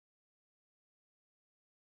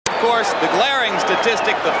course, the glaring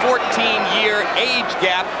statistic, the 14-year age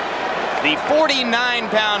gap. The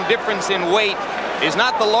 49-pound difference in weight is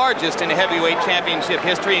not the largest in heavyweight championship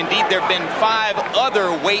history. Indeed, there have been 5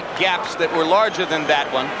 other weight gaps that were larger than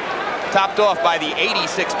that one, topped off by the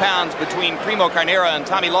 86 pounds between Primo Carnera and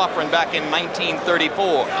Tommy Loughran back in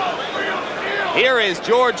 1934. Here is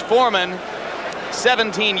George Foreman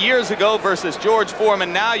 17 years ago versus George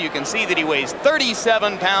Foreman now. You can see that he weighs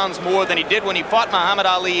 37 pounds more than he did when he fought Muhammad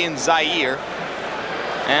Ali in Zaire.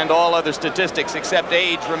 And all other statistics except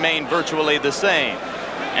age remain virtually the same.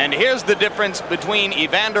 And here's the difference between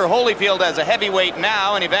Evander Holyfield as a heavyweight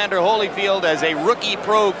now and Evander Holyfield as a rookie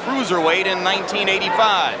pro cruiserweight in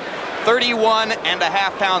 1985.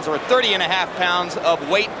 31.5 pounds or 30.5 pounds of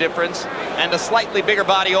weight difference and a slightly bigger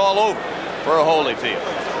body all over for Holyfield.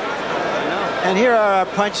 And here are our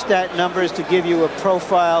punch stat numbers to give you a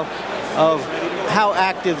profile of how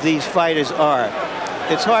active these fighters are.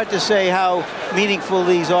 It's hard to say how meaningful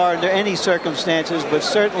these are under any circumstances, but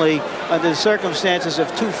certainly under the circumstances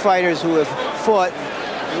of 2 fighters who have fought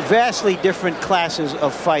vastly different classes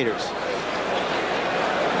of fighters.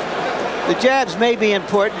 The jabs may be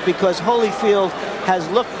important because Holyfield has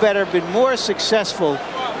looked better, been more successful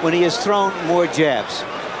when he has thrown more jabs.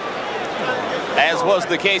 As was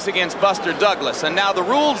the case against Buster Douglas. And now the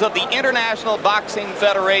rules of the International Boxing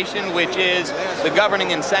Federation, which is the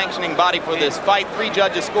governing and sanctioning body for this fight. 3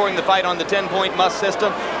 judges scoring the fight on the 10-point must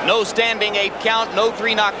system. No standing 8 count, no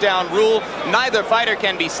 3 knockdown rule. Neither fighter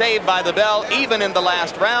can be saved by the bell, even in the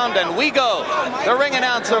last round. And we go. The ring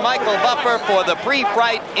announcer, Michael Buffer, for the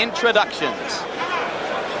pre-fight introductions.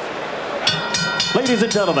 Ladies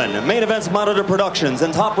and gentlemen, Main Events Monitor Productions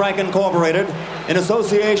and Top Rank Incorporated, in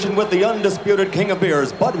association with the undisputed King of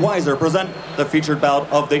Beers, Budweiser, present the featured bout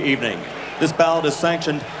of the evening. This bout is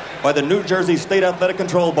sanctioned by the New Jersey State Athletic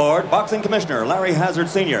Control Board, Boxing Commissioner Larry Hazard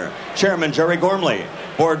Sr., Chairman Jerry Gormley,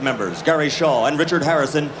 Board members Gary Shaw and Richard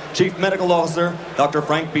Harrison, Chief Medical Officer Dr.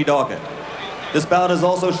 Frank B. Dawkins. This bout is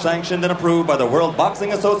also sanctioned and approved by the World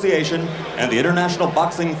Boxing Association and the International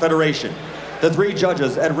Boxing Federation. The 3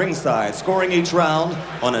 judges at ringside scoring each round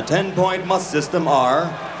on a 10-point must system are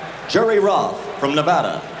Jerry Roth from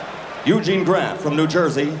Nevada, Eugene Grant from New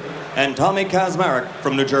Jersey, and Tommy Kazmarek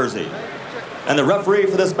from New Jersey. And the referee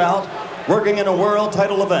for this bout, working in a world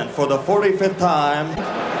title event for the 45th time.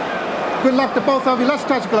 Good luck to both of you. Let's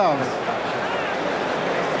touch gloves.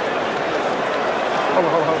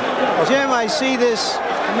 Jim, I see this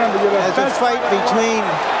as a fight between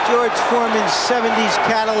George Foreman's 70s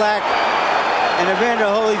Cadillac and Evander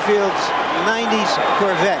Holyfield's 90s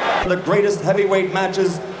Corvette. The greatest heavyweight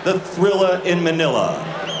matches, the Thriller in Manila.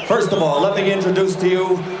 First of all, let me introduce to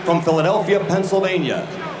you from Philadelphia, Pennsylvania.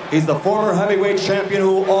 He's the former heavyweight champion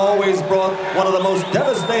who always brought one of the most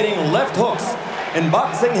devastating left hooks in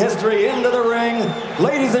boxing history into the ring.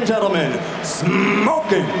 Ladies and gentlemen,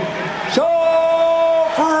 Smoking Joe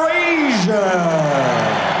Frazier.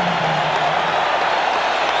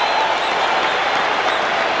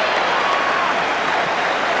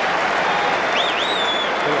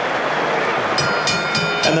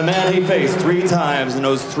 And the man he faced 3 times in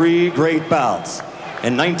those 3 great bouts.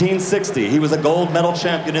 In 1960, he was a gold medal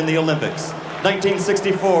champion in the Olympics.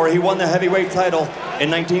 1964, he won the heavyweight title. In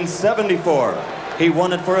 1974, he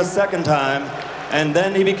won it for a 2nd time. And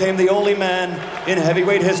then he became the only man in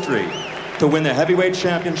heavyweight history to win the heavyweight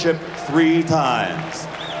championship 3 times.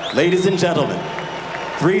 Ladies and gentlemen,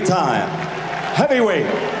 3-time heavyweight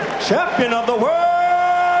champion of the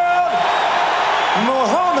world,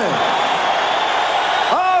 Muhammad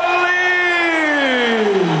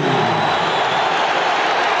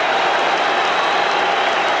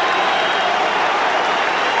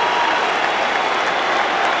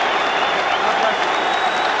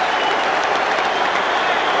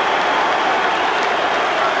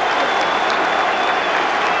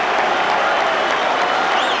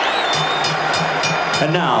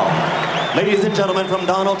And now, ladies and gentlemen, from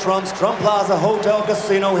Donald Trump's Trump Plaza Hotel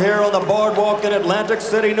Casino here on the boardwalk in Atlantic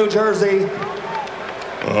City, New Jersey,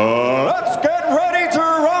 let's get ready to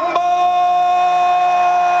rumble!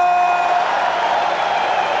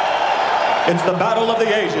 It's the battle of the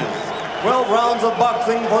ages. 12 rounds of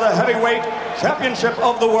boxing for the heavyweight championship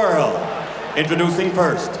of the world. Introducing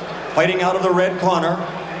first, fighting out of the red corner,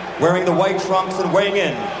 wearing the white trunks and weighing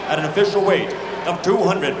in at an official weight of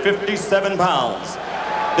 257 pounds.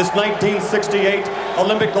 This 1968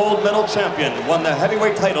 Olympic gold medal champion won the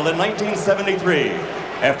heavyweight title in 1973.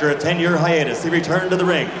 After a 10-year hiatus, he returned to the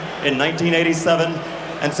ring in 1987,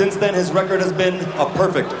 and since then his record has been a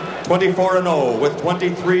perfect 24-0 with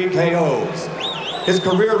 23 KOs. His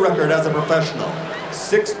career record as a professional,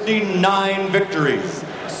 69 victories,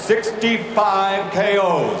 65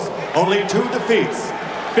 KOs, only 2 defeats.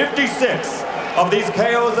 56 of these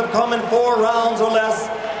KOs have come in 4 rounds or less,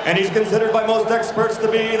 and he's considered by most experts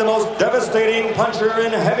to be the most devastating puncher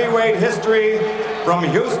in heavyweight history. From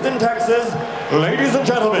Houston, Texas, ladies and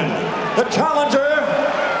gentlemen, the challenger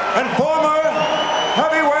and former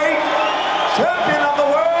heavyweight champion of the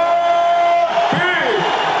world, Big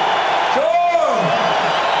George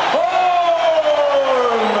Foreman.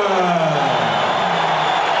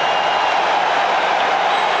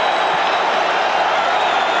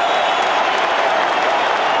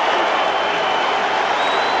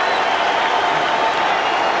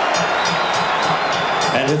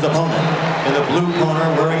 And his opponent, in the blue corner,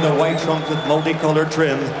 wearing the white trunks with multicolored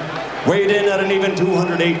trim, weighed in at an even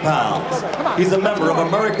 208 pounds. He's a member of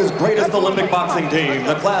America's greatest Olympic boxing team,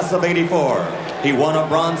 the class of '84. He won a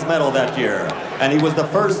bronze medal that year, and he was the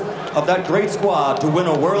first of that great squad to win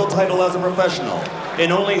a world title as a professional.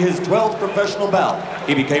 In only his 12th professional bout,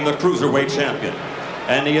 he became the cruiserweight champion.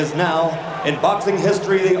 And he is now, in boxing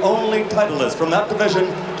history, the only titleist from that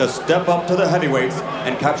division to step up to the heavyweights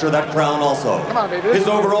and capture that crown also. His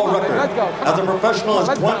overall record as a professional is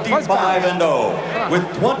 25-0 with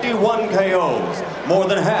 21 KOs. More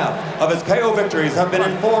than half of his KO victories have been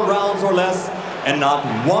in 4 rounds or less, and not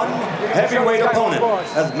one heavyweight opponent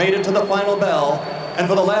has made it to the final bell. And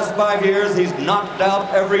for the last 5 years, he's knocked out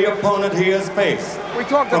every opponent he has faced.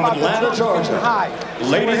 From Atlanta, Georgia,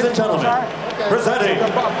 ladies and gentlemen, presenting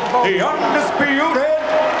the undisputed,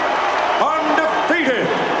 undefeated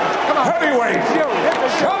heavyweight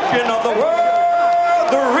champion of the world,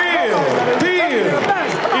 the real deal,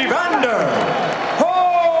 Evander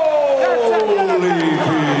Holyfield.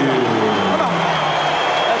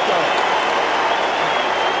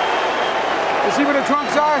 You see where the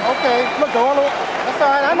trunks are? Okay. Look, all the... That's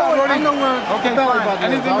all right. I know where the belly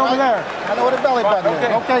button is. Anything over right? there? I know where the belly button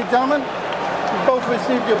okay. is. Okay, gentlemen? You both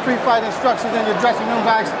received your pre-fight instructions in your dressing rooms.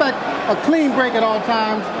 I expect a clean break at all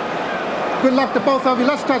times. Good luck to both of you.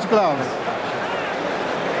 Let's touch gloves.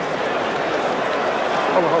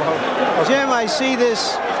 Jim, I see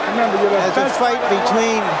this as a fight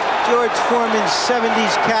between George Foreman's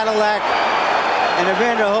 70s Cadillac and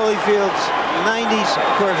Evander Holyfield's 90s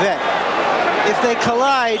Corvette. If they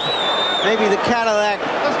collide, maybe the Cadillac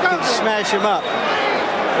can smash him up.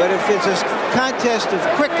 But if it's a contest of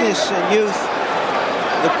quickness and youth,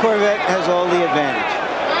 the Corvette has all the advantage.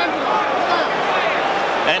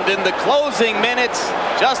 And in the closing minutes,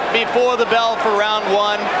 just before the bell for round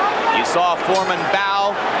 1, you saw Foreman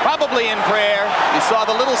bow, probably in prayer. You saw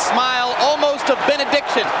the little smile, almost of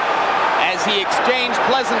benediction, as he exchanged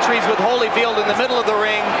pleasantries with Holyfield in the middle of the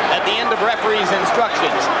ring at the end of referee's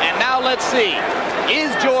instructions. And now let's see,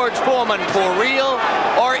 is George Foreman for real,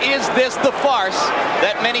 or is this the farce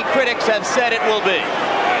that many critics have said it will be?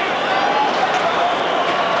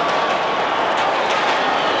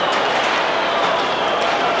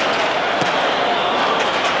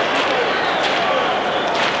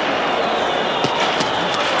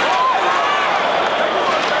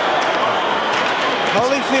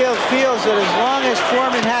 Holyfield feels that as long as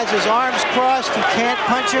Foreman has his arms crossed, he can't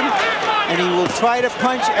punch him, and he will try to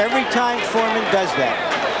punch every time Foreman does that.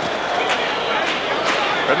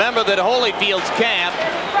 Remember that Holyfield's camp,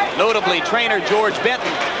 notably trainer George Benton,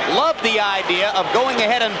 loved the idea of going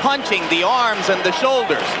ahead and punching the arms and the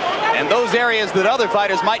shoulders, and those areas that other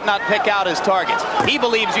fighters might not pick out as targets. He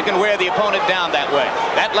believes you can wear the opponent down that way.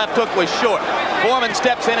 That left hook was short. Foreman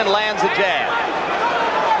steps in and lands a jab.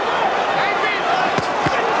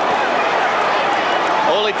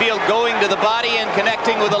 Holyfield going to the body and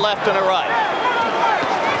connecting with a left and a right.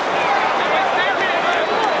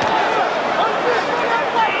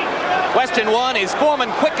 Question 1, is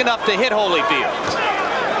Foreman quick enough to hit Holyfield?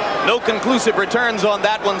 No conclusive returns on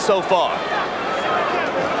that one so far.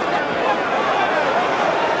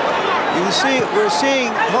 You see, we're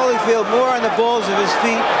seeing Holyfield more on the balls of his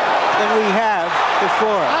feet than we have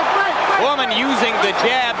before. Foreman using the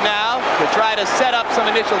jab now to try to set up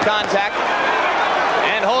some initial contact.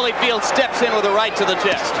 And Holyfield steps in with a right to the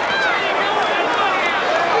chest.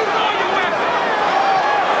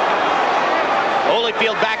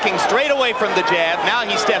 Holyfield backing straight away from the jab. Now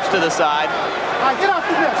he steps to the side. All right, get off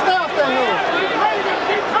the grip. Stay off that hill.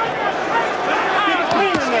 Keep it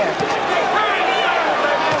clean in there.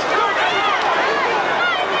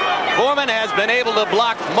 Foreman has been able to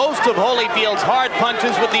block most of Holyfield's hard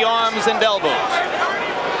punches with the arms and elbows,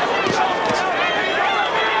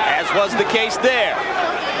 as was the case there.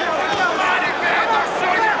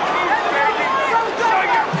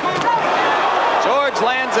 George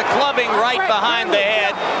lands a clubbing right behind the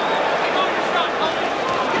head.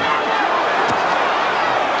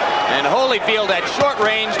 And Holyfield at short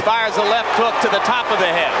range fires a left hook to the top of the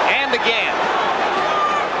head. And again.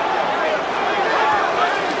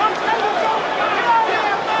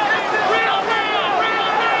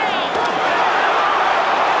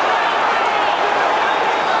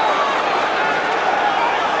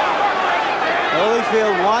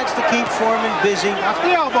 Holyfield wants to keep Foreman busy. Off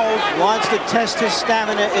the elbows. Wants to test his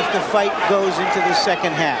stamina if the fight goes into the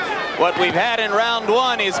second half. What we've had in round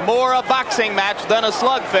one is more a boxing match than a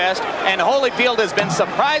slugfest, and Holyfield has been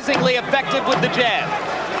surprisingly effective with the jab.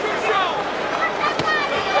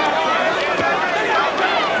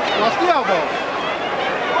 Watch the elbow.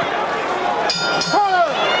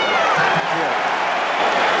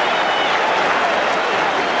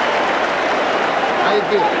 How you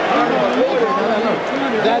feel?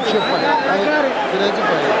 That's your fight. That's your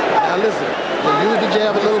fight. Now listen, you use the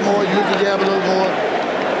jab a little more, use the jab a little more.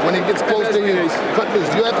 When it gets close to you, cut loose.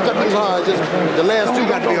 You have to cut loose hard. Just the last two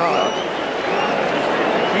got to be hard.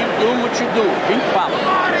 Keep doing what you do. Keep following.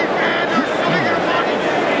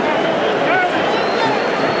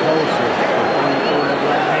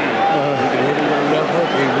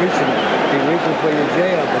 He's reaching for your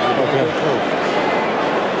jab, but you're very close.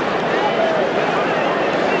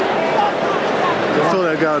 I thought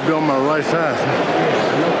I got to be on my right side.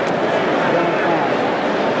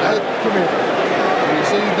 Come here. You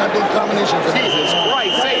see, he's not doing combinations. Jesus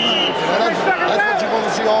Christ, that's what you're going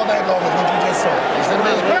to see all night long is what you just saw. You see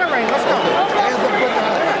what I mean? Let's go. Hands up, put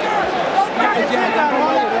the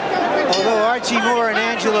Although Archie Moore and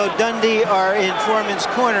Angelo Dundee are in Foreman's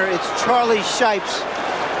corner, it's Charlie Shipes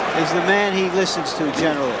is the man he listens to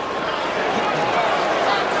generally.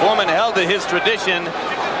 Foreman held to his tradition,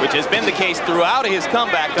 which has been the case throughout his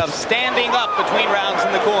comeback, of standing up between rounds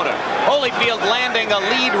in the corner. Holyfield landing a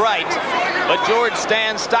lead right, but George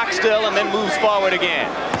stands stock still and then moves forward again.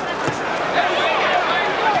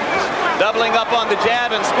 Doubling up on the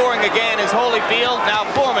jab and scoring again is Holyfield. Now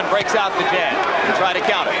Foreman breaks out the jab to try to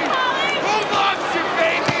counter.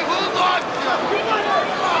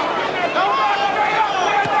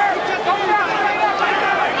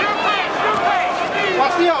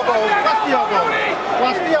 Watch the elbow. Watch the elbow.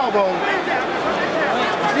 Watch the elbow.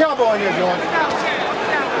 Watch the elbow in here, George.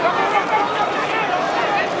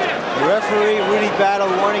 The referee, Rudy Battle,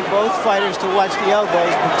 warning both fighters to watch the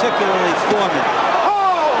elbows, particularly Foreman.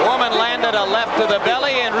 Foreman landed a left to the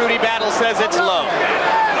belly, and Rudy Battle says it's low.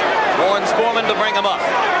 Warns Foreman to bring him up.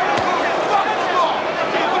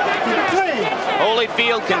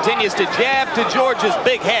 Holyfield continues to jab to George's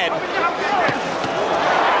big head.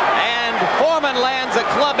 And Foreman lands a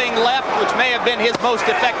clubbing left, which may have been his most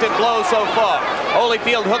effective blow so far.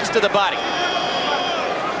 Holyfield hooks to the body.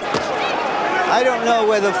 I don't know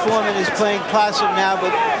whether Foreman is playing possum now,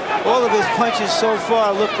 but all of his punches so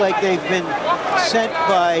far look like they've been sent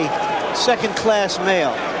by second-class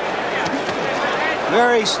mail.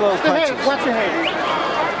 Very slow punches. Watch your head.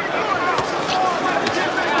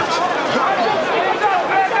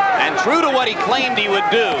 And true to what he claimed he would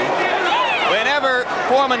do, whenever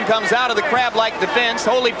Foreman comes out of the crab-like defense,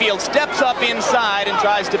 Holyfield steps up inside and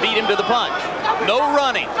tries to beat him to the punch. No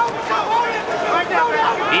running.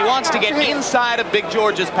 He wants to get inside of Big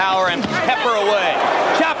George's power and pepper away.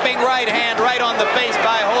 Chopping right hand right on the face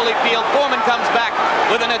by Holyfield. Foreman comes back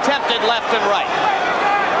with an attempted left and right.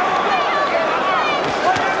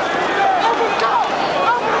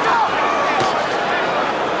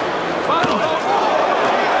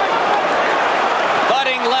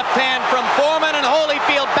 Butting left hand from Foreman, and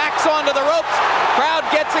Holyfield backs onto the ropes. Crowd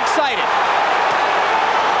gets excited.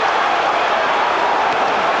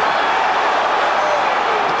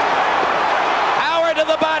 To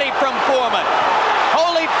the body from Foreman.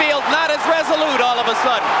 Holyfield not as resolute all of a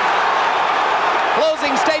sudden.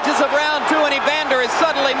 Closing stages of round two, and Evander is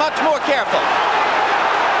suddenly much more careful.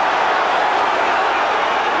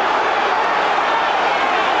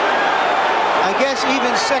 I guess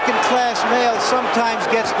even second-class mail sometimes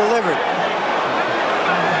gets delivered.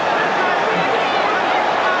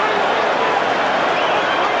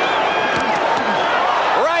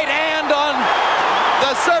 Right hand on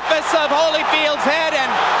the surface of Holyfield's head, and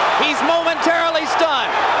he's momentarily stunned.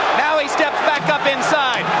 Now he steps back up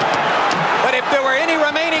inside. But if there were any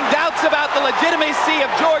remaining doubts about the legitimacy of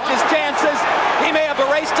George's chances, he may have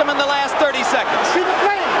erased them in the last 30 seconds. Keep it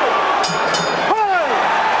clean.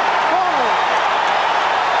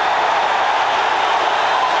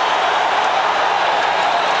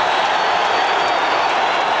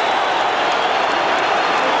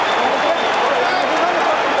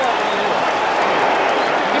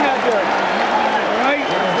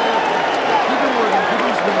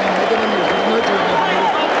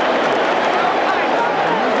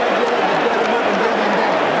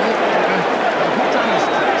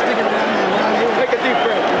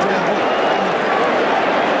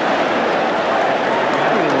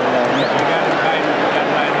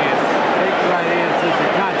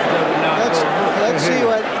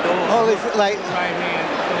 slightly.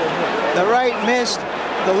 The right missed.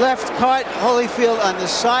 The left caught Holyfield on the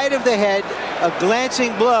side of the head, a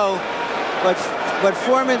glancing blow, but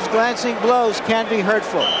Foreman's glancing blows can be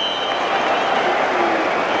hurtful.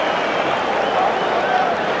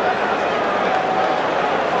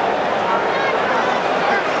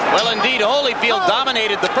 Well, indeed, Holyfield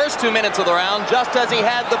dominated the first 2 minutes of the round, just as he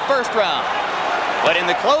had the first round. But in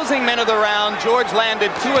the closing minute of the round, George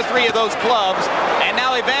landed 2 or 3 of those clubs, and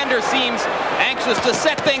now Evander seems anxious to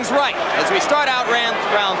set things right as we start out round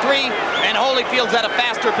 3, and Holyfield's at a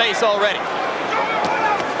faster pace already.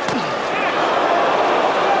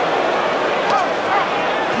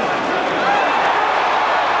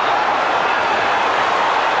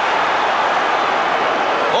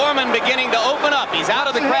 Foreman beginning to open up. He's out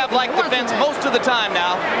of the crab-like defense most of the time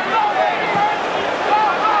now.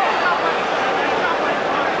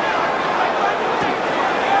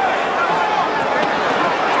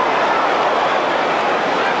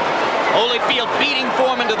 Holyfield beating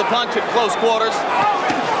Foreman to the punch at close quarters.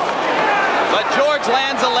 But George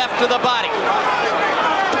lands a left to the body.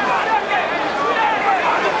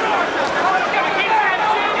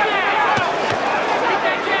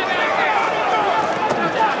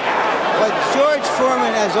 What George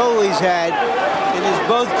Foreman has always had in his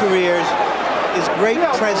both careers is great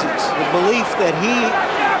presence, the belief that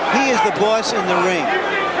he is the boss in the ring.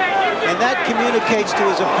 And that communicates to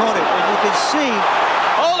his opponent. And you can see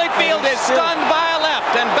Holyfield is stunned by a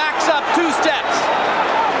left and backs up 2 steps.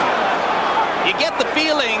 You get the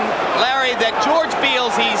feeling, Larry, that George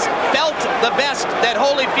feels he's felt the best that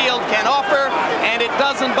Holyfield can offer, and it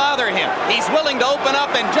doesn't bother him. He's willing to open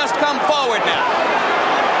up and just come forward now.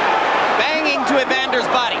 Banging to Evander's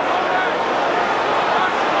body.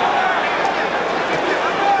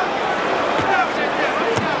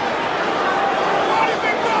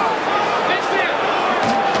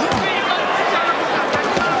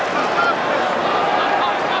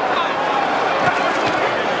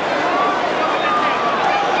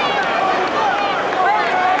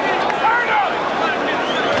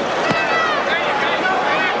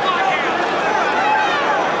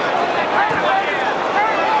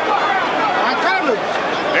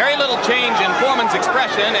 Change in Foreman's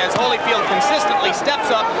expression as Holyfield consistently steps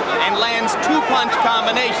up and lands 2-punch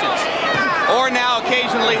combinations, or now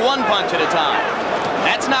occasionally 1 punch at a time.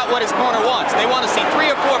 That's not what his corner wants. They want to see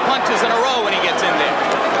 3 or 4 punches in a row when he gets in there.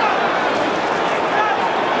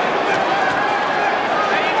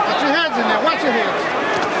 Watch your hands in there. Watch your hands.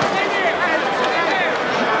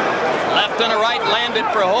 Left and a right landed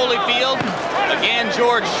for Holyfield. Again,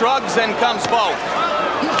 George shrugs and comes forward.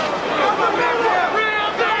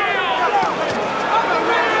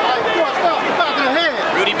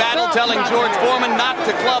 Rudy Battle telling George Foreman not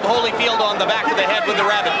to club Holyfield on the back of the head with the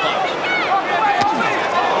rabbit punch.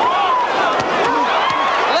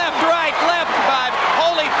 Left, right, left by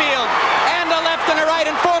Holyfield. And a left and a right,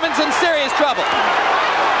 and Foreman's in serious trouble.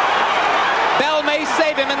 Bell may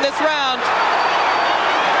save him in this round.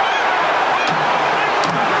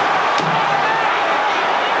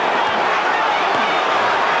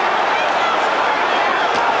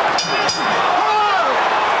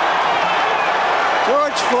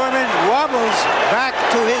 Foreman wobbles back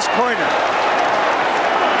to his corner. You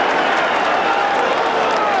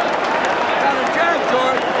got a jab,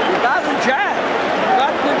 George. You got a jab. You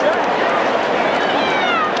got the jab.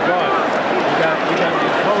 George, you got to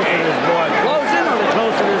get close to this boy. Close in on it.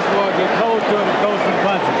 Close to this boy. Get close to him and throw some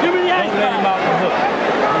punches. Give me the Don't let him out the hook.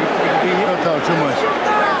 Don't talk too much. All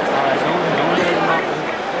right, don't let him out the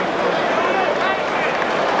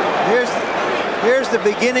hook. Here's the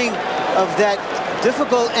beginning of that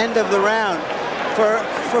difficult end of the round for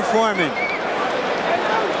Foreman.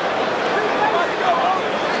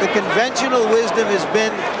 The conventional wisdom has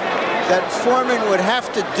been that Foreman would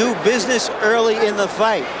have to do business early in the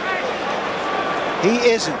fight. He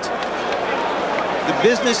isn't. The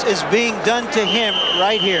business is being done to him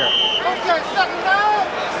right here.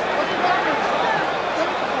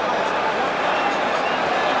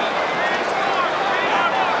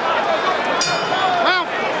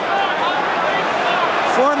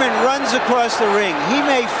 Foreman runs across the ring. He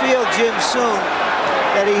may feel, Jim, soon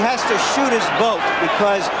that he has to shoot his boat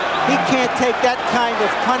because he can't take that kind of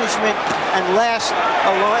punishment and last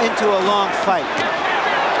into a long fight.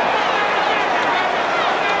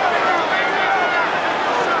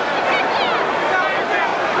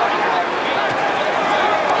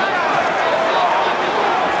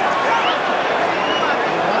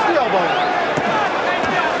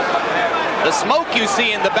 The smoke you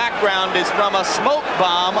see in the background is from a smoke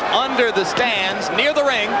bomb under the stands near the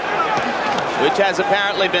ring, which has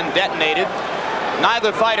apparently been detonated.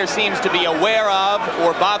 neither fighter seems to be aware of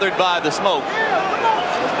or bothered by the smoke.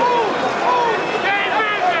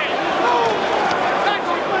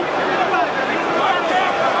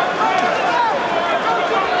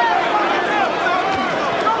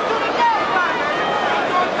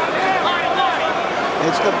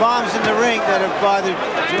 It's the bombs in the ring that have bothered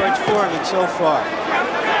George Foreman so far.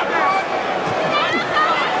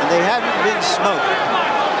 And they haven't been smoked.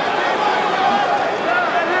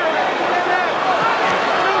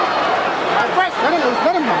 Let him loose,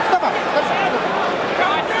 let him loose. Step up.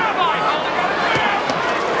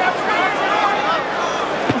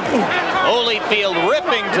 Holyfield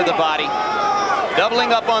ripping to the body,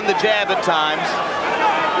 doubling up on the jab at times.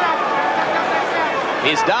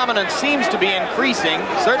 His dominance seems to be increasing,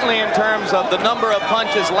 certainly in terms of the number of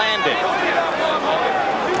punches landed.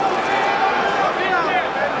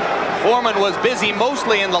 Foreman was busy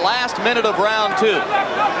mostly in the last minute of round 2.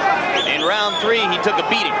 In round 3, he took a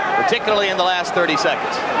beating, particularly in the last 30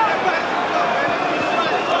 seconds.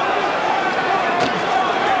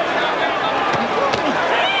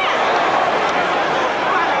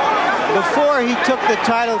 Before he took the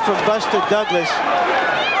title from Buster Douglas,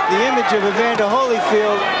 the image of Evander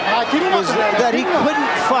Holyfield was that he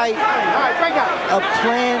couldn't fight a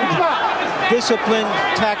planned, disciplined,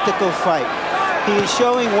 tactical fight. He is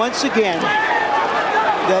showing once again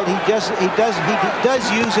that he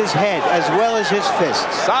does use his head as well as his fists.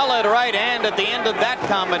 Solid right hand at the end of that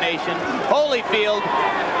combination. Holyfield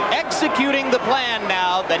executing the plan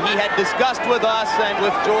now that he had discussed with us and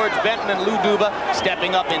with George Benton and Lou Duva,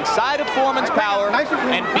 stepping up inside of Foreman's power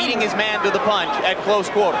and beating his man to the punch at close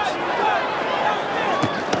quarters.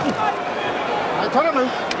 Turn him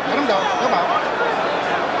loose. Let him go. Come on.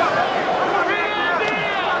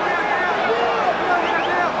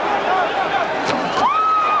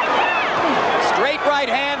 Straight right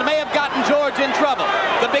hand may have gotten George in trouble.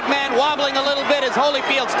 The big man wobbling a little bit as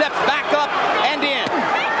Holyfield steps back up and in.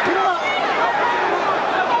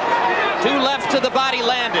 2 left to the body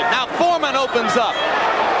landed. Now Foreman opens up.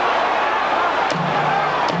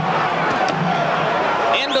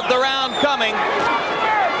 End of the round coming.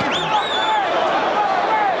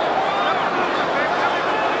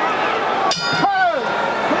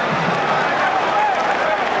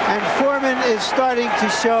 And Foreman is starting to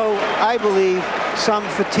show, I believe, some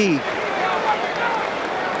fatigue.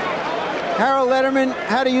 Harold Letterman,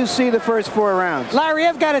 how do you see the first 4 rounds? Larry,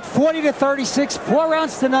 I've got it 40-36, 4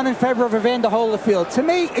 rounds to none in favor of Evander Holyfield. To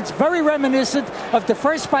me, it's very reminiscent of the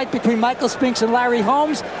first fight between Michael Spinks and Larry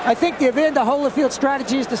Holmes. I think the Evander Holyfield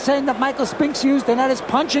strategy is the same that Michael Spinks used, and that is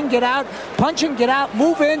punch and get out,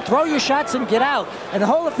 move in, throw your shots, and get out. And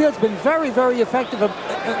Holyfield's been very, very effective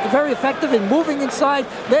in moving inside,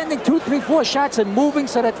 landing 2, 3, 4 shots and moving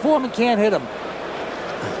so that Foreman can't hit him.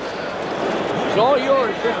 It's all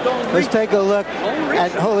yours. Just don't Let's reach. take a look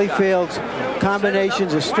at Holyfield's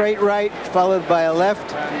combinations. A straight right followed by a left.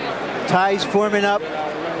 Ties Foreman up.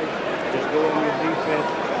 Just go on your defense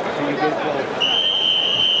until you get close.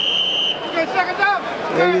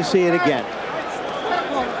 There you see it again.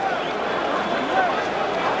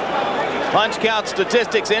 Punch count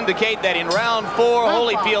statistics indicate that in round 4,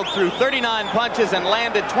 Holyfield threw 39 punches and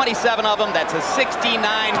landed 27 of them. That's a 69%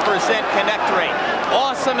 connect rate.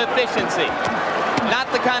 Awesome efficiency. Not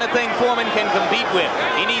the kind of thing Foreman can compete with.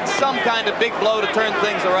 He needs some kind of big blow to turn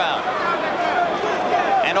things around.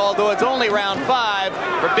 And although it's only round 5,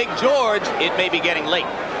 for Big George, it may be getting late.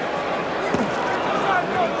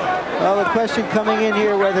 Well, the question coming in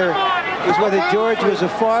here whether George was a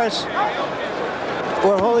farce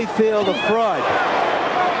or Holyfield a fraud.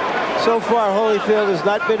 So far, Holyfield has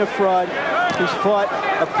not been a fraud. He's fought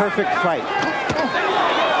a perfect fight.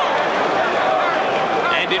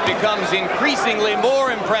 And it becomes increasingly more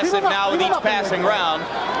impressive now with each passing round.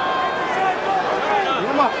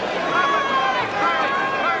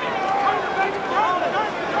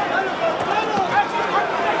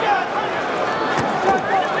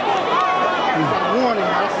 Warning,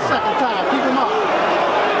 that's the second time. Keep him up.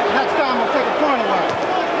 Next time I'll take a point away.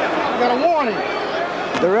 You got a warning.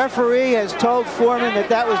 The referee has told Foreman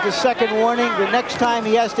that was the second warning. The next time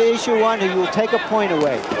he has to issue one, he will take a point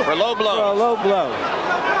away. For low blow. For a low blow.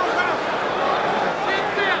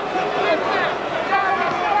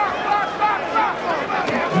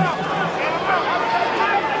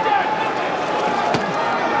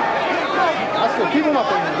 That's good. Keep him up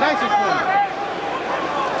there. Nice and clean.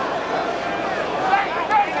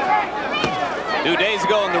 2 days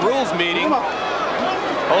ago in the rules meeting,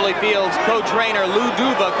 Holyfield's co-trainer Lou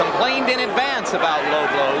Duva complained in advance about low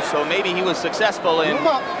blows, so maybe he was successful in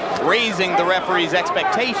raising the referee's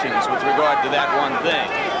expectations with regard to that one thing.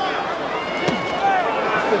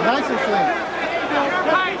 it. Nice and clean.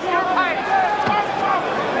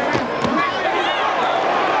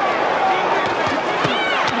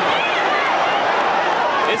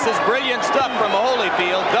 This is brilliant stuff from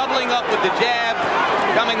Holyfield, doubling up with the jab,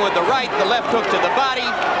 coming with the right, the left hook to the body,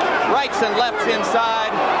 rights and lefts inside.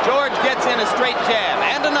 George gets in a straight jab,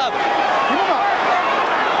 and another.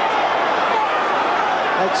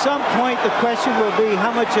 At some point, the question will be,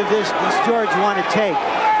 how much of this does George want to take?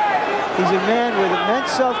 He's a man with immense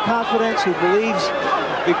self-confidence who believes,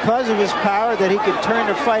 because of his power, that he can turn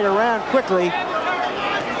the fight around quickly.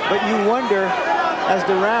 But you wonder, as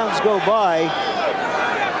the rounds go by,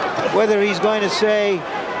 whether he's going to say,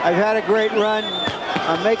 I've had a great run,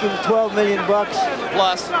 I'm making $12 million bucks.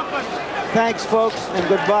 Plus. Thanks, folks, and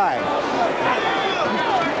goodbye.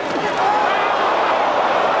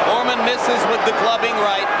 Foreman misses with the clubbing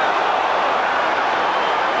right.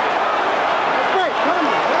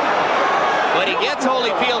 But he gets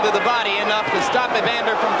Holyfield to the body enough to stop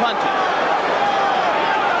Evander from punching.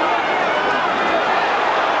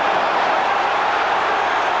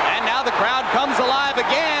 And now the crowd comes alive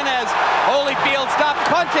again as Holyfield stops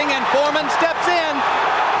punching and Foreman steps in.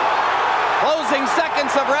 Closing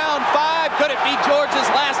seconds of round 5. Could it be George's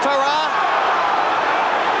last hurrah?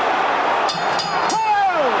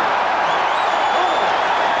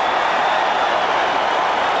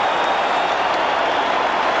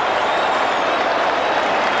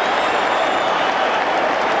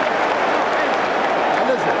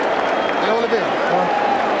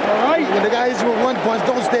 When the guy hits you with one punch,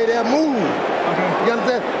 don't stay there, move. Okay. You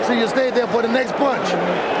understand? So you stay there for the next punch.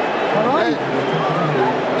 All right.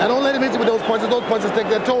 Now don't let him hit you with those punches. Those punches take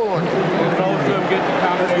their toll on you.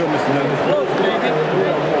 That's good, Mr.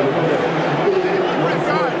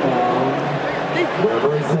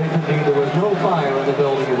 Very safe indeed. There was no fire in the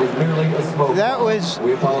building. It was merely a smoke. That was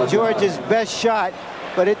George's best shot,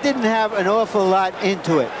 but it didn't have an awful lot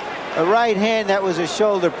into it. A right hand, that was a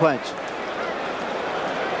shoulder punch.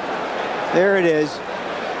 There it is.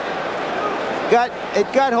 It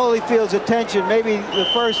got Holyfield's attention. Maybe the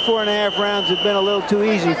first 4.5 rounds had been a little too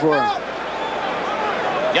easy for him.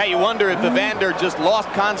 Yeah, you wonder if Evander just lost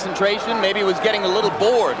concentration. Maybe he was getting a little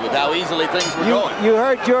bored with how easily things were going. You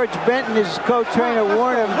heard George Benton, his co-trainer,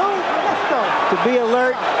 warn him to be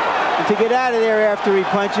alert and to get out of there after he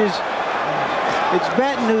punches. It's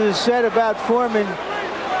Benton who said about Foreman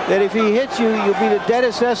that if he hits you, you'll be the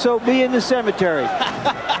deadest SOB in the cemetery.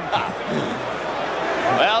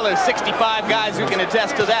 Well, there's 65 guys who can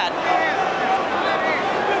attest to that.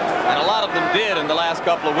 And a lot of them did in the last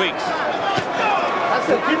couple of weeks. I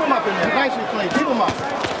said, keep him up in there. Nice and clean. Keep him up.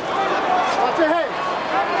 Watch your head.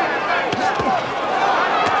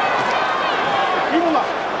 Keep him up.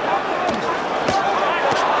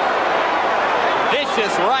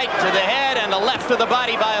 Vicious right to the head and a left to the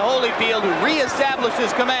body by Holyfield, who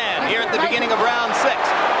reestablishes command here at the beginning of round 6.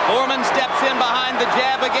 Foreman steps in behind the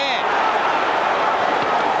jab again.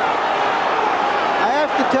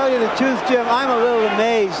 To tell you the truth, Jim, I'm a little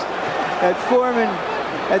amazed that Foreman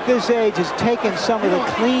at this age has taken some of the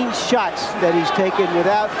clean shots that he's taken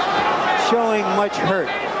without showing much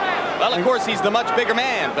hurt. Well, of course, he's the much bigger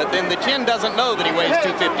man, but then the chin doesn't know that he weighs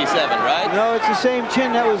 257, right? No, it's the same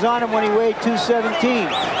chin that was on him when he weighed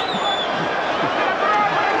 217.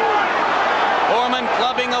 Foreman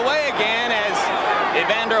clubbing away again as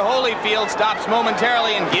Evander Holyfield stops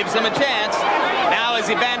momentarily and gives him a chance. Now as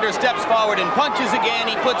Evander steps forward and punches again,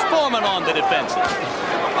 he puts Foreman on the defensive.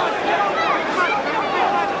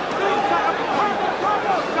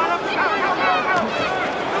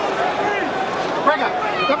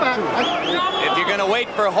 If you're going to wait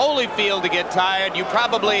for Holyfield to get tired, you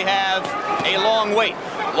probably have a long wait,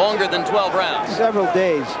 longer than 12 rounds. Several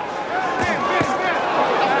days.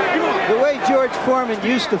 The way George Foreman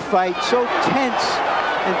used to fight, so tense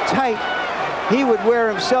and tight, he would wear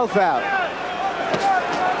himself out.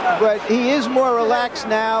 But he is more relaxed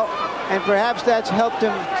now, and perhaps that's helped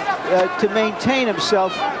him to maintain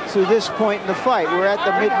himself through this point in the fight. We're at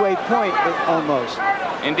the midway point almost.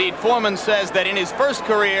 Indeed, Foreman says that in his first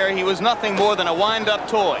career, he was nothing more than a wind-up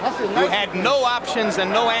toy who had no options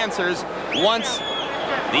and no answers once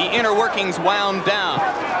the inner workings wound down.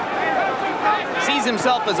 Sees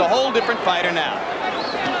himself as a whole different fighter now.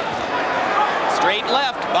 Straight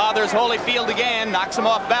left, bothers Holyfield again, knocks him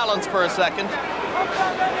off balance for a second.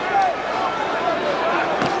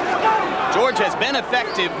 George has been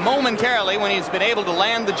effective momentarily when he's been able to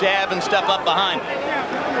land the jab and step up behind him.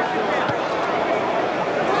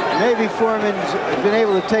 Maybe Foreman's been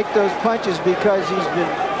able to take those punches because he's been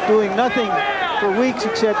doing nothing for weeks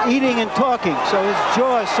except eating and talking, so his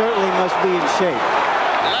jaw certainly must be in shape.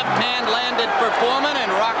 Left hand landed for Foreman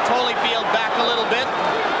and rocked Holyfield back a little bit.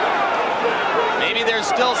 Maybe there's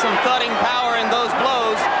still some thudding power in those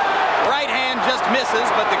blows. Right hand just misses,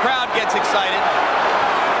 but the crowd gets excited.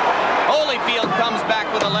 Holyfield comes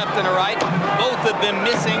back with a left and a right, both of them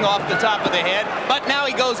missing off the top of the head, but now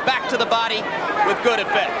he goes back to the body with good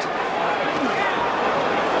effect.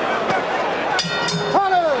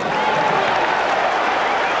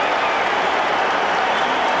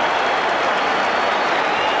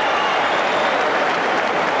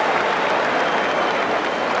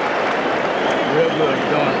 Real good,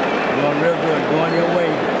 going real good, going your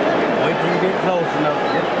way. Wait till you get close enough.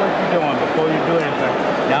 That's what you're doing before you do anything.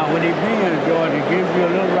 Now, when they bring in George, it gives you a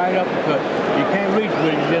little right uppercut. You can't reach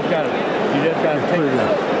with it. You just gotta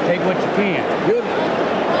take what you can. Good.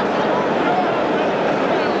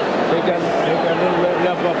 Take that little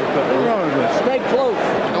left uppercut. Stay close.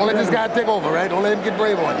 Don't let this guy take over, right? Don't let him get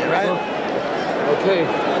brave on you, right? Okay.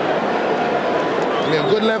 Give me a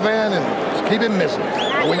good left hand and just keep it missing.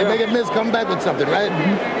 And when you make it miss, come back with something, right?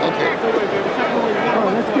 Okay. Oh,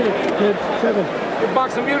 let's get it. Good. 7. Your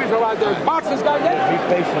boxing beauties are out there. Boxing's got that. Be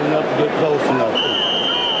patient enough to get close enough.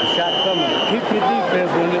 The shot coming. Keep your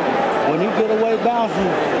defense when he get away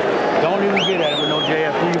bouncing. Don't even get at it with no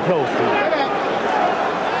JF too close to it.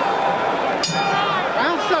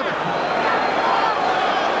 Round 7.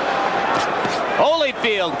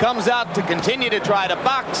 Holyfield comes out to continue to try to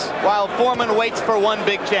box while Foreman waits for one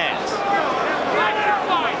big chance.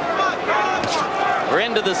 We're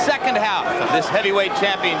into the second half of this heavyweight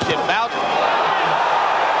championship bout.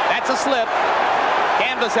 That's a slip.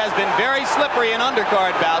 Canvas has been very slippery in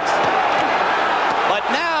undercard bouts. But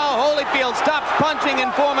now Holyfield stops punching and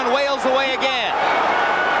Foreman wails away again.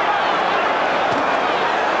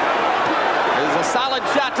 There's a solid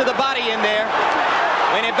shot to the body in there.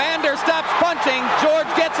 When Evander stops punching, George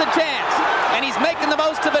gets a chance. And he's making the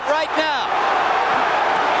most of it right now.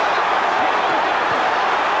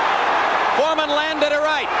 Foreman landed a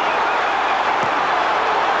right.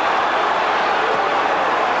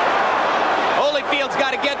 Holyfield's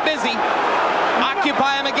got to get busy.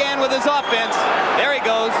 Occupy him again with his offense. There he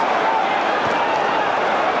goes.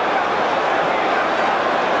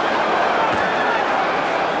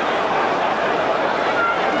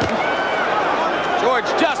 George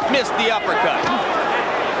just missed the uppercut.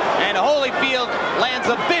 And Holyfield lands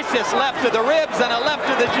a vicious left to the ribs and a left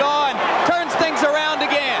to the jaw and turns things around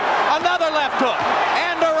again. Another left hook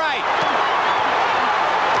and a right.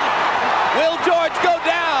 Will George go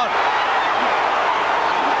down?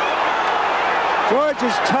 George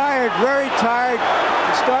is tired, very tired.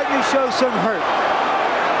 He's starting to show some hurt.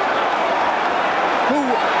 Who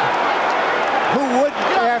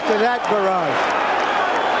wouldn't after that barrage?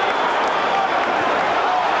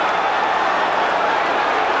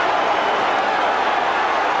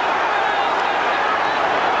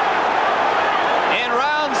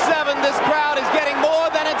 This crowd is getting more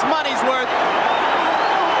than its money's worth.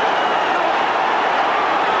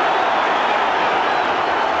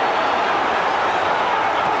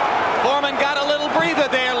 Foreman got a little breather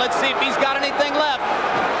there. Let's see if he's got anything left.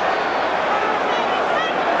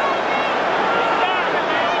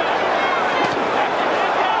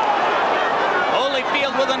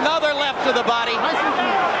 Holyfield with another left to the body.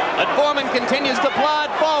 But Foreman continues to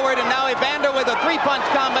plod forward, and now Evander with a 3-punch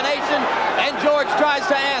combination, and George tries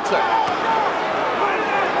to answer.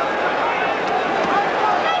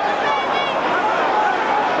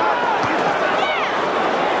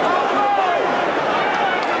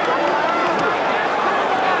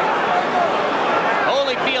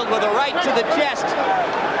 Holyfield with a right to the chest,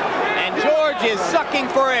 and George is sucking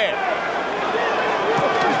for air.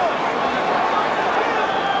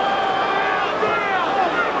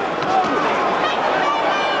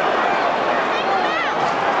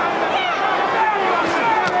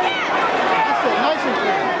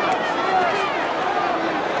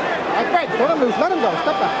 Let him loose. Let him go.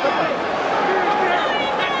 Step back. Step back.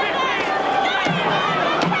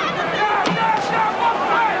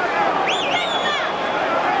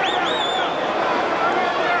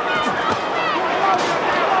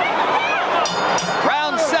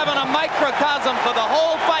 Round 7, a microcosm for the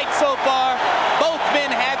whole fight so far. Both men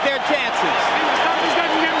had their chances.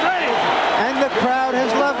 And the crowd has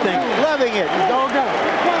loved him, loving it. Now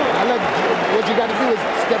look, what you got to do is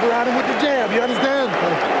step around him with the jab. You understand?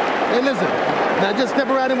 Hey, listen. Now just step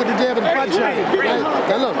around him with the jab and punch shot. Right?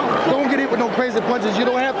 Now look, don't get hit with no crazy punches. You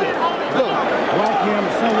don't have to. Look. Whack him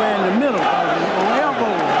somewhere in the middle.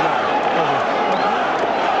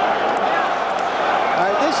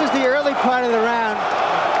 This is the early part of the round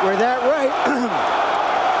where that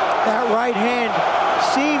right hand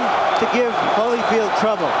seemed to give Holyfield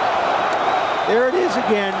trouble. There it is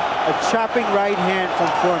again, a chopping right hand from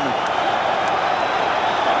Foreman.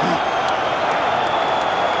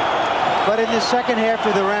 But in the second half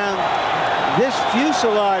of the round, this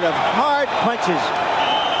fusillade of hard punches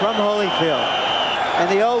from Holyfield. And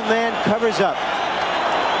the old man covers up.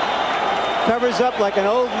 Covers up like an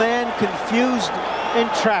old man confused in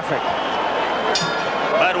traffic.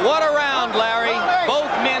 But what a round, Larry. Both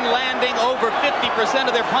men landing over 50%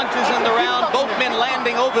 of their punches in the round. Both men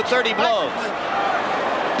landing over 30 blows.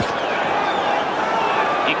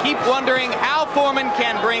 You keep wondering how Foreman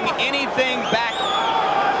can bring anything back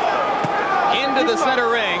into the center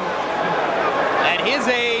ring. At his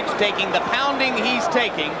age, taking the pounding he's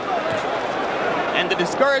taking, and the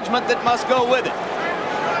discouragement that must go with it.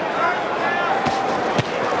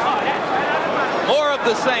 More of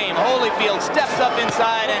the same. Holyfield steps up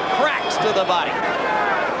inside and cracks to the body.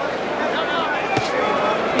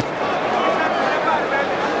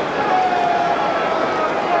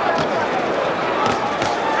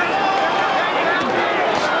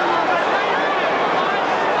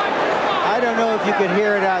 I don't know if you could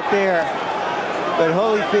hear it out there, but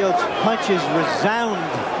Holyfield's punches resound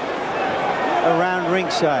around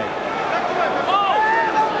ringside.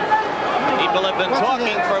 People have been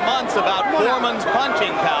talking for months about Foreman's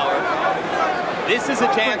punching power. This is a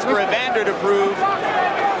chance for Evander to prove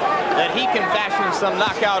that he can fashion some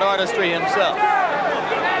knockout artistry himself.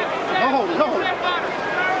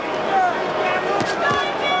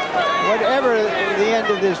 Whatever the end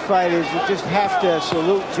of this fight is, you just have to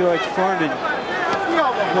salute George Foreman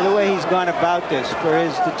for the way he's gone about this, for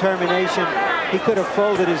his determination. He could have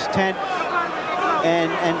folded his tent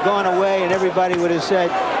and gone away, and everybody would have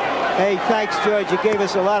said, hey, thanks, George. You gave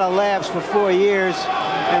us a lot of laughs for 4 years,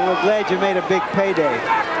 and we're glad you made a big payday.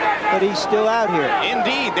 But he's still out here.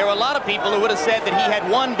 Indeed. There were a lot of people who would have said that he had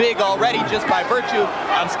won big already just by virtue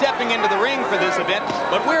of stepping into the ring for this event.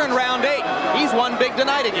 But we're in round 8. He's won big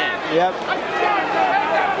tonight again. Yep.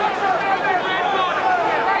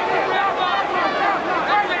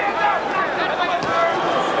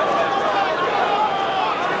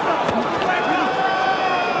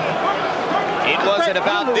 At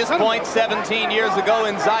about this point 17 years ago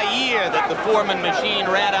in Zaire that the Foreman machine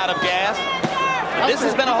ran out of gas. But this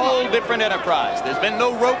has been a whole different enterprise. There's been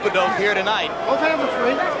no rope-a-dope here tonight.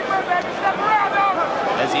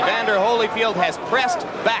 As Evander Holyfield has pressed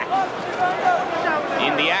back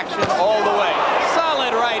in the action all the way.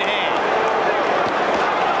 Solid right hand.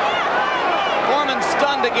 Foreman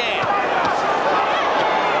stunned again.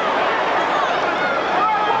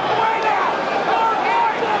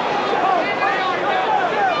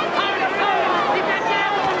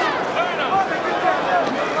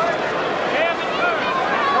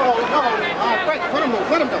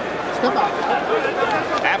 Let him go. Step out.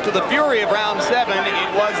 After the fury of round 7,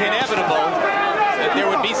 it was inevitable that there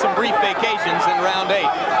would be some brief vacations in round 8,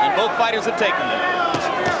 and both fighters have taken them.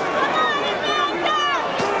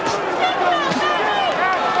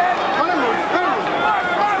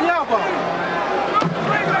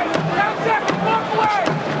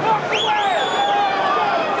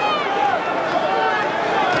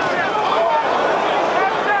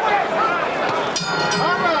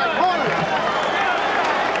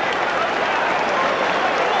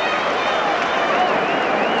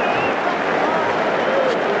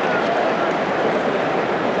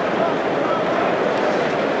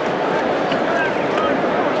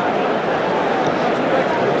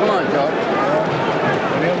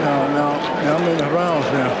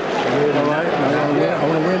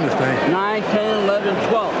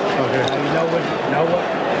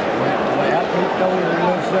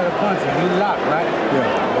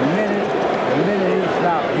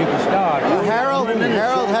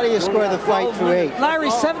 Fight through 8. Larry,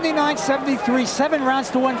 79-73, 7 rounds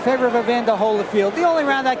to 1 in favor of Evander Holyfield. The only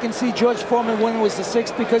round I can see George Foreman winning was the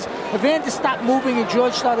 6th because Evander stopped moving and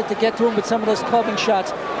George started to get to him with some of those clubbing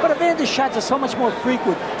shots. But Evander's shots are so much more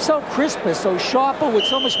frequent, so crisper, so sharper, with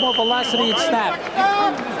so much more velocity and snap.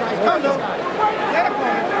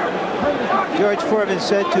 George Foreman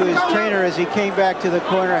said to his trainer as he came back to the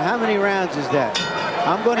corner, how many rounds is that?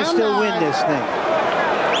 I'm going to still win this thing.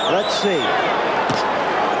 Let's see.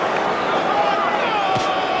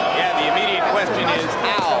 Is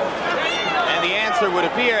how, and the answer would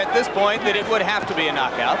appear at this point that it would have to be a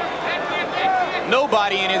knockout.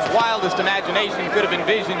 Nobody in his wildest imagination could have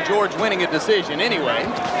envisioned George winning a decision anyway.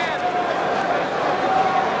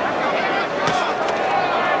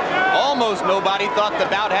 Almost nobody thought the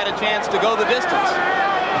bout had a chance to go the distance.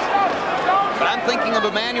 But I'm thinking of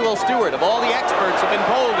Emmanuel Stewart. Of all the experts who have been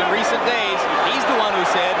polled in recent days, he's the one who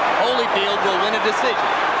said Holyfield will win a decision.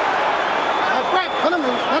 Let him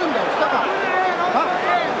loose. Let him go. Step up.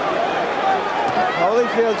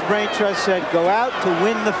 Holyfield's brain trust said, go out to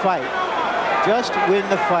win the fight. Just win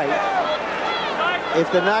the fight.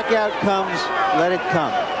 If the knockout comes, let it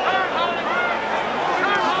come.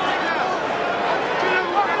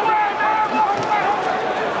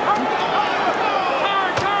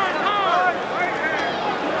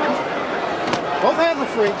 Both hands are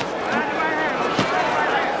free.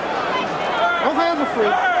 Both hands are free.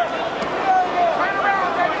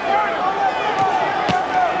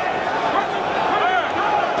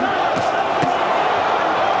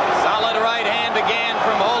 Solid right hand again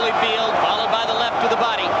from Holyfield, followed by the left to the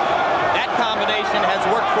body. That combination has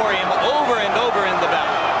worked for him over and over in the bout.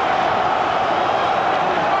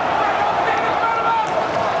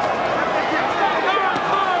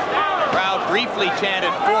 Briefly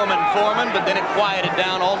chanted Foreman, Foreman, but then it quieted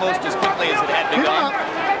down almost as quickly as it had begun.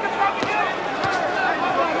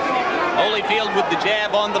 Holyfield with the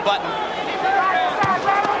jab on the button.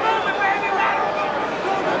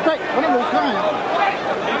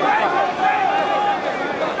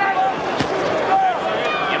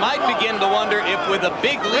 You might begin to wonder if with a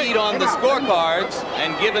big lead on the scorecards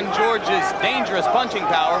and given George's dangerous punching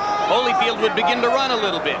power, Holyfield would begin to run a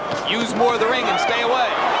little bit, use more of the ring and stay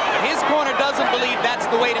away. His corner doesn't believe that's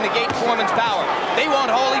the way to negate Foreman's power. They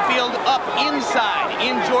want Holyfield up inside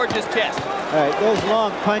in George's chest. All right, those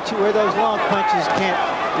long punches, where those long punches can't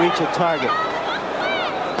reach a target.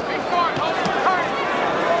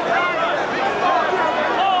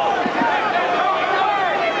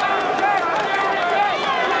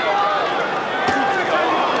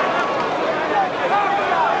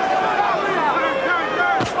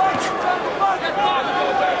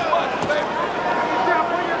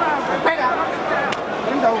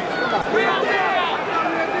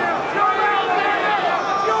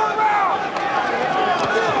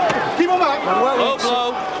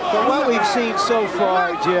 From what we've seen so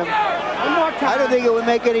far, Jim, I don't think it would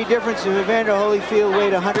make any difference if Evander Holyfield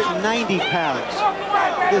weighed 190 pounds.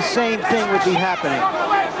 The same thing would be happening.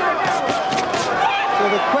 So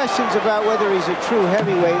the questions about whether he's a true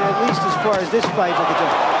heavyweight, at least as far as this fight is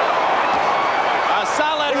concerned. A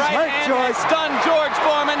solid right hand has stunned George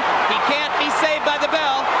Foreman. He can't be saved by the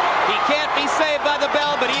bell. He can't be saved by the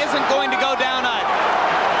bell, but he isn't going to go down either.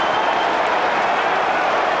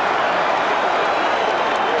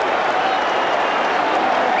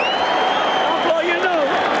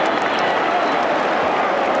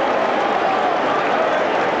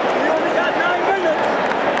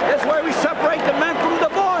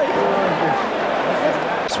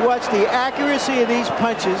 Watch the accuracy of these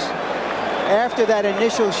punches after that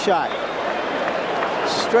initial shot.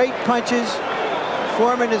 Straight punches.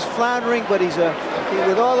 Foreman is floundering, but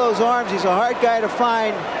with all those arms, he's a hard guy to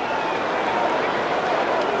find.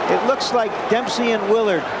 It looks like Dempsey and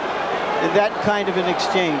Willard in that kind of an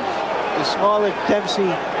exchange. The smaller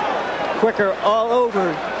Dempsey, quicker all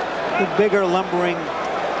over the bigger, lumbering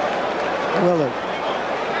Willard.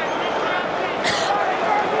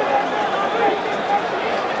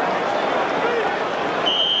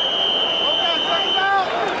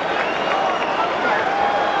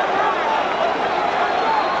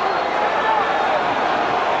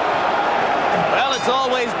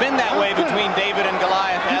 Been that way between David and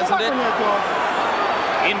Goliath, hasn't it?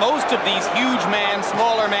 In most of these huge man,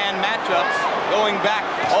 smaller man matchups, going back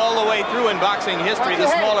all the way through in boxing history, the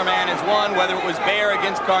smaller man has won, whether it was Bear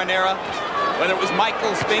against Carnera, whether it was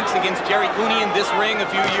Michael Spinks against Jerry Cooney in this ring a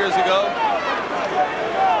few years ago.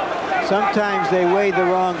 Sometimes they weigh the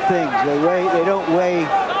wrong things. They don't weigh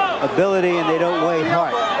ability and they don't weigh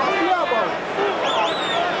heart.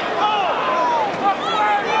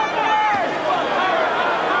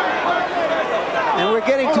 And we're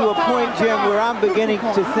getting to a point, Jim, where I'm beginning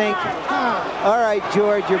to think, all right,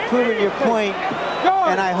 George, you're proving your point,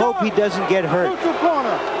 and I hope he doesn't get hurt.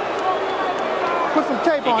 Put some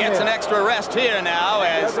tape on He gets there. an extra rest here now,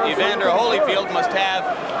 as Evander Holyfield must have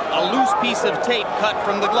a loose piece of tape cut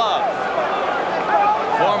from the glove.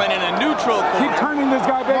 Foreman in a neutral corner. Keep turning this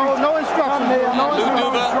guy, baby. No instructions. Lou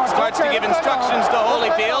Duva starts to give instructions to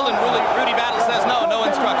Holyfield, and Rudy Battle says no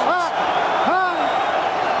instructions.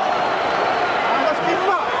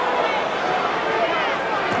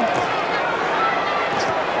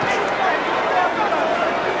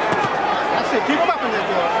 Keep him up in there,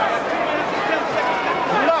 George.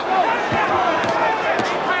 Keep him up. Keep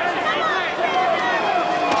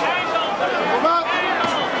him up.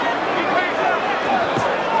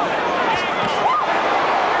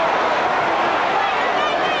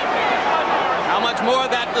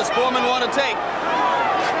 does Foreman want to take?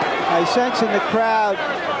 I sense in the crowd,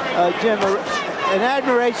 Jim, an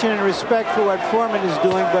admiration and respect for what Foreman is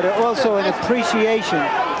doing, but also an appreciation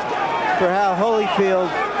for how Holyfield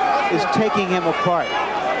is taking him apart.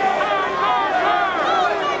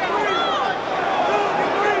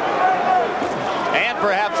 And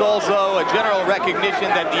perhaps also a general recognition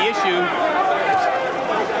that the issue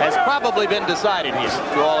has probably been decided here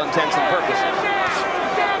to all intents and purposes.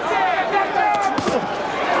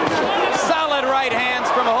 Solid right hands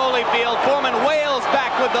from Holyfield. Foreman wails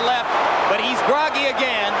back with the left, but he's groggy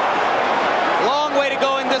again. Long way to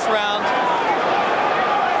go in this round.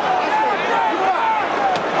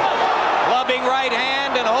 Clubbing right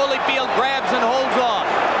hand, and Holyfield grabs and holds on.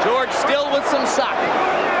 George still with some sock.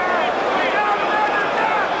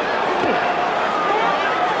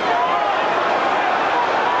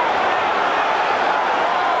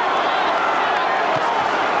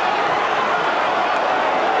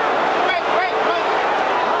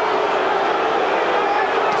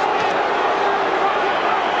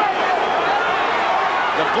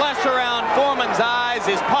 Flesh around Foreman's eyes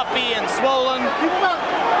is puffy and swollen.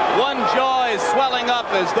 One jaw is swelling up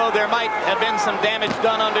as though there might have been some damage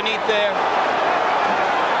done underneath there.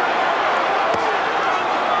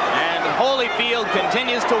 And Holyfield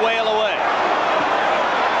continues to wail away.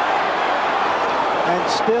 And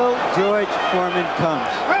still George Foreman comes.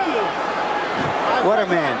 What a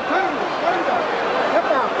man. Step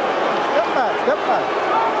back. Step back. Step back.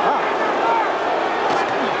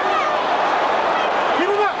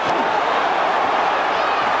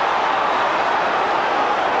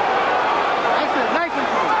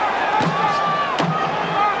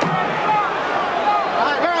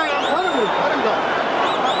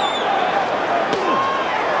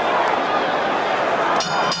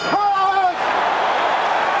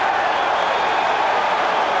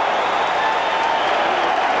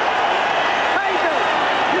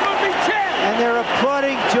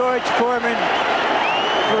 George Foreman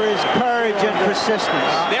for his courage and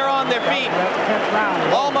persistence. They're on their feet.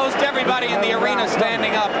 Almost everybody in the arena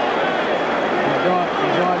standing up. He's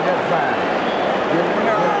doing just fine.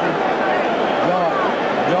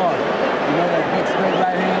 George, you know that big straight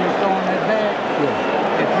right hand is throwing that bag?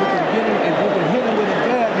 Yeah. If you can hit him with a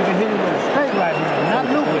jab, you can hit him with a straight right hand, not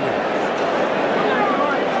loop with it.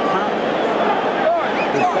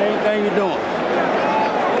 The same thing you're doing.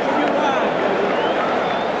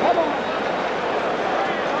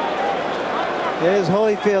 There's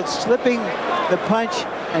Holyfield slipping the punch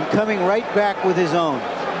and coming right back with his own.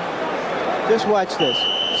 Just watch this.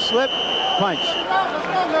 Slip, punch.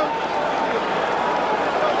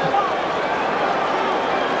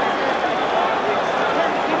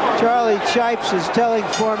 Charlie Chipes is telling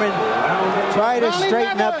Foreman, try to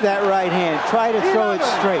straighten up that right hand. Try to throw it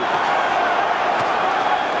straight.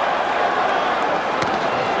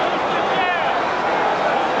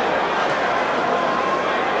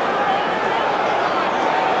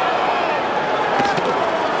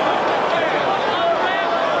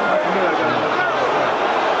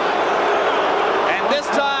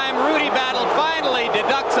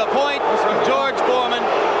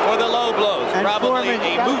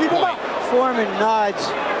 Foreman nods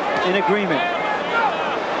in agreement.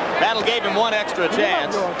 Battle gave him one extra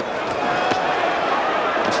chance.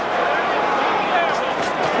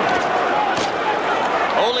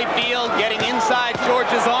 Holyfield getting inside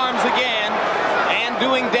George's arms again and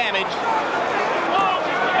doing damage.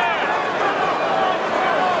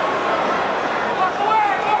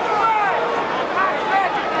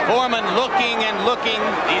 Foreman looking and looking.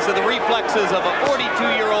 These are the reflexes of a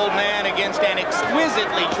 42-year-old man against an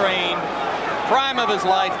exquisitely trained, prime of his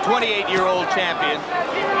life, 28-year-old champion.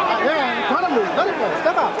 Yeah, try to move. Let it go.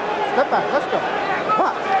 Step out. Step back. Let's go.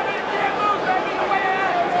 What?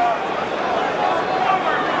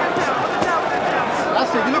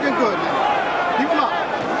 That's it. You're looking good now. Keep him up.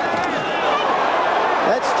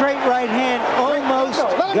 That straight right hand almost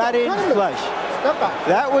got in flush.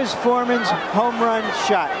 That was Foreman's home run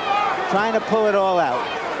shot, trying to pull it all out.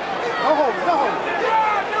 No hold, no hold.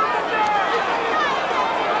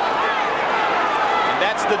 And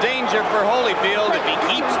that's the danger for Holyfield if he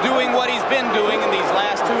keeps doing what he's been doing in these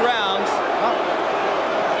last two rounds.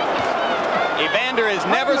 Evander is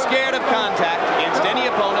never scared of contact against any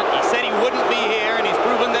opponent. He said he wouldn't be here, and he's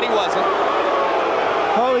proven that he wasn't.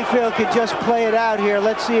 Holyfield could just play it out here.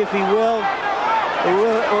 Let's see if he will.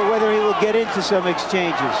 Or whether he will get into some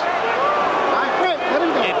exchanges.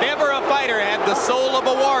 If ever a fighter had the soul of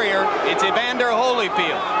a warrior, it's Evander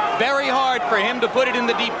Holyfield. Very hard for him to put it in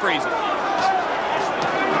the deep freezer.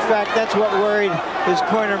 In fact, that's what worried his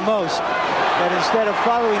corner most. that instead of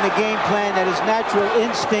following the game plan, that his natural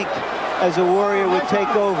instinct as a warrior would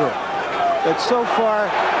take over. But so far,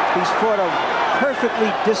 he's fought a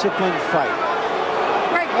perfectly disciplined fight.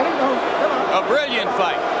 A brilliant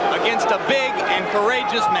fight against a big and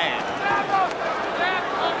courageous man.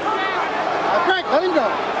 Frank, let him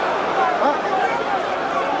go.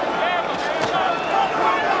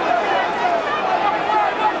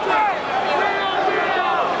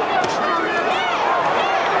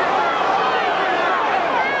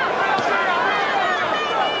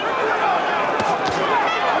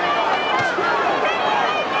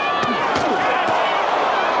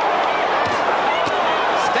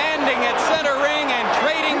 Standing at center ring and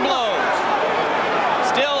trading blows.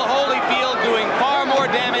 Still Holyfield doing far more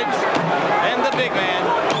damage than the big man.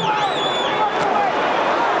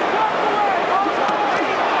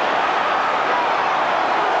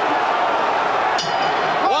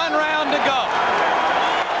 One round to go.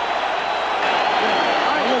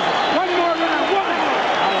 One more round.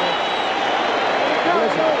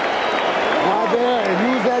 Listen, go out there and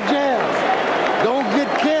use that jab. Don't get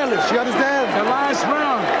careless, you understand? The last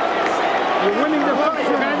round. You're winning the fight,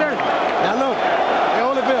 Evander. Now look, hey,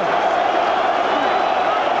 Holyfield.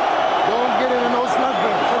 Don't get into no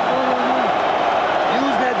slugfest.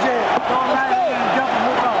 Use that jab. Go right in and jump and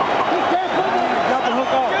hook off. Jump and hook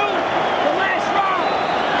off. The last round.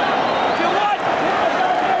 You won.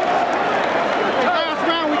 Last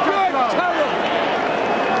round we touched it off.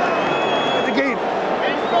 At the gate.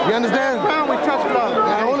 You understand? Round we touched it off.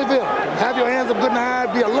 Now Holyfield, have your hands up good and high.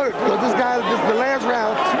 Be alert, because this guy, this is the last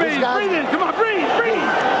round. This guy, Breathe in. Come on, breathe.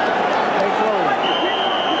 stay close.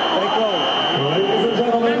 Stay close. Ladies and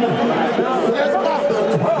gentlemen, Yes, boss.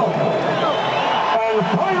 and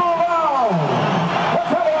final round.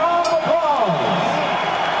 Let's have a round of applause.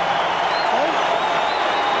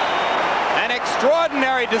 An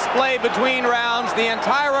extraordinary display between rounds. The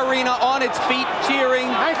entire arena on its feet, cheering,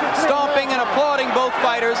 stomping, and applauding both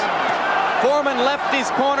fighters. Foreman left his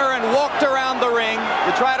corner and walked around the ring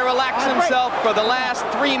to try to relax himself for the last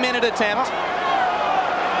 3-minute attempt.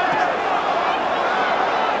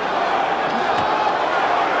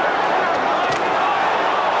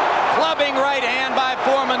 Clubbing right hand by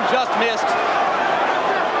Foreman, just missed.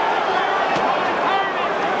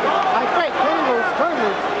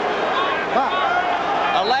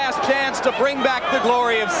 A last chance to bring back the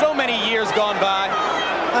glory of so many years gone by.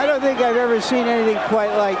 I don't think I've ever seen anything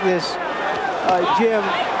quite like this, Jim.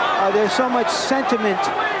 There's so much sentiment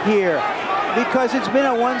here because it's been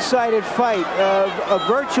a one-sided fight,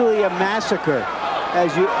 virtually a massacre,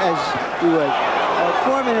 as you would.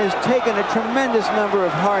 Foreman has taken a tremendous number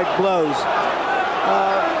of hard blows,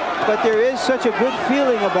 but there is such a good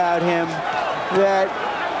feeling about him that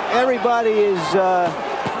everybody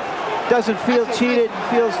doesn't feel cheated and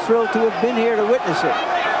feels thrilled to have been here to witness it.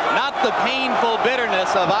 Not the painful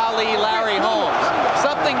bitterness of Ali Larry Holmes.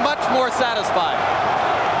 Something much more satisfying.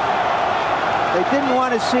 They didn't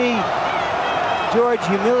want to see George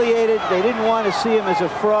humiliated. They didn't want to see him as a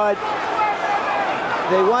fraud.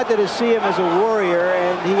 They wanted to see him as a warrior,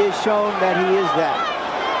 and he has shown that he is that.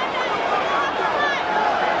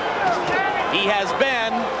 He has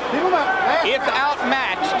been, if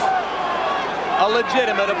outmatched, a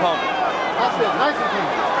legitimate opponent. That's it. Nice and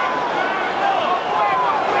clean.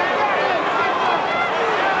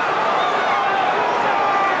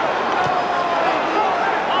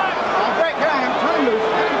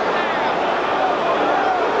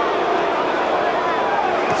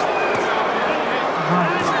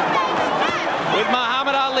 With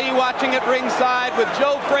Muhammad Ali watching at ringside, with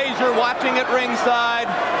Joe Frazier watching at ringside,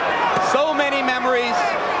 so many memories,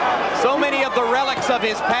 so many of the relics of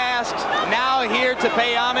his past, now here to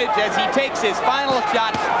pay homage as he takes his final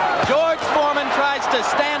shot. George Foreman tries to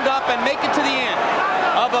stand up and make it to the end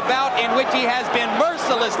of a bout in which he has been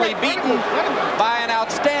mercilessly beaten by an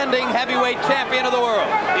outstanding heavyweight champion of the world,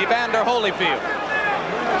 Evander Holyfield.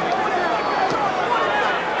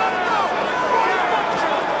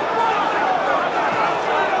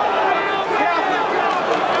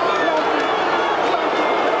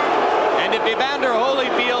 Evander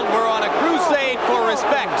Holyfield were on a crusade for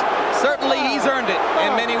respect. Certainly he's earned it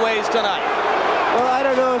in many ways tonight. Well, I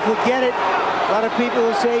don't know if we'll get it. A lot of people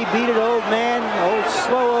will say he beat an old man,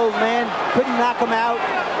 slow old man, couldn't knock him out,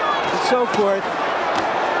 and so forth.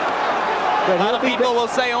 But a lot of people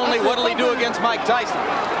will say only, what'll he do against Mike Tyson?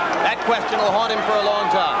 That question will haunt him for a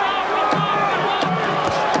long time.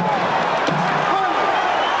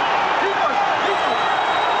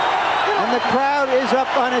 And the crowd is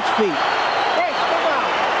up on its feet.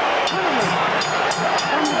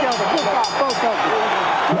 Come together. Good bow, both of you.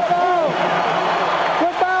 Good bow.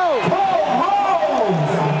 Good bow.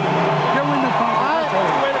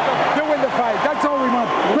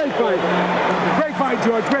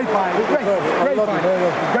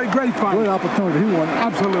 fight. Good opportunity. He won.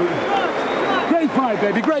 Absolutely. Great fight,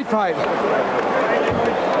 baby. Great fight.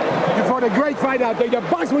 You fought a great fight out there. You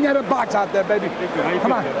box when you had a box out there, baby.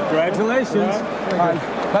 Come on. Congratulations. All right.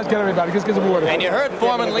 Let's get everybody. Let's get some water. And you heard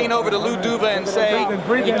Foreman lean over to Lou Duva and say,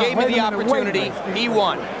 he gave me the opportunity. He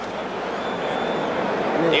won.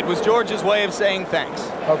 It was George's way of saying thanks.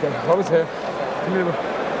 Okay. Hold his hair. Give me the...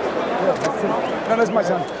 No, that's my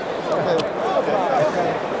son.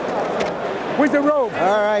 Where's the robe?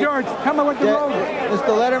 All right. George, come on with the robe.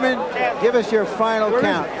 Mr. Letterman, give us your final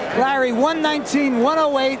count. Larry, 119,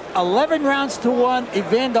 108, 11 rounds to 1,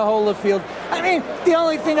 Evander Holyfield. I mean, the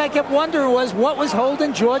only thing I kept wondering was what was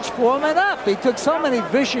holding George Foreman up. He took so many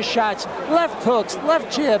vicious shots, left hooks,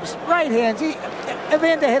 left jabs, right hands.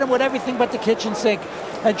 Evander hit him with everything but the kitchen sink.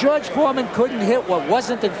 And George Foreman couldn't hit what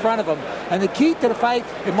wasn't in front of him. And the key to the fight,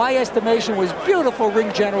 in my estimation, was beautiful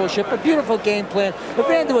ring generalship, a beautiful game plan.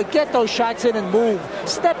 Evander would get those shots in and move,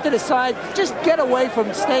 step to the side, just get away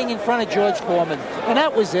from staying in front of George Foreman. And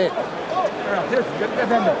that was it.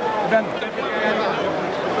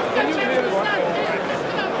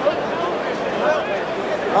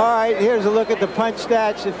 All right, here's a look at the punch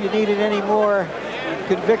stats. If you needed any more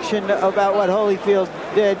conviction about what Holyfield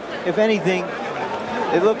did, if anything,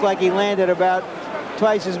 it looked like he landed about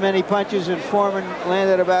twice as many punches, and Foreman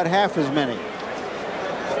landed about half as many.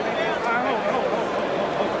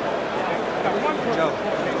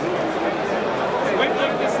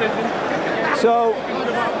 So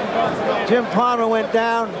Jim Palmer went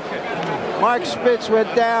down, Mark Spitz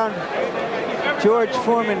went down, George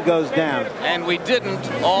Foreman goes down. And we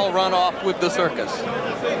didn't all run off with the circus.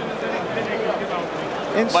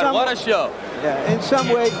 But what a show. Yeah, in some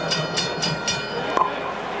way.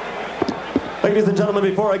 Ladies and gentlemen,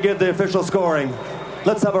 before I give the official scoring,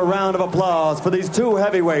 let's have a round of applause for these two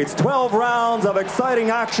heavyweights. 12 rounds of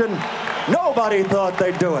exciting action. Nobody thought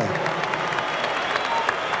they'd do it.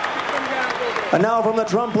 And now from the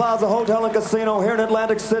Trump Plaza Hotel and Casino here in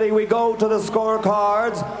Atlantic City, we go to the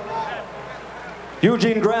scorecards.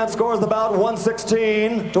 Eugene Grant scores the bout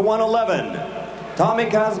 116 to 111. Tommy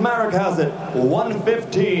Kazmarek has it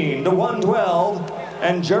 115 to 112.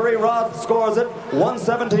 And Jerry Roth scores it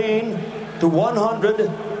 117 to 100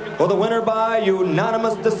 for the winner by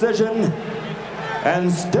unanimous decision.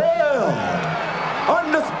 And still,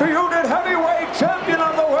 undisputed heavyweight champion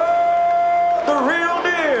of the world, the real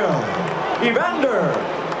deal, Evander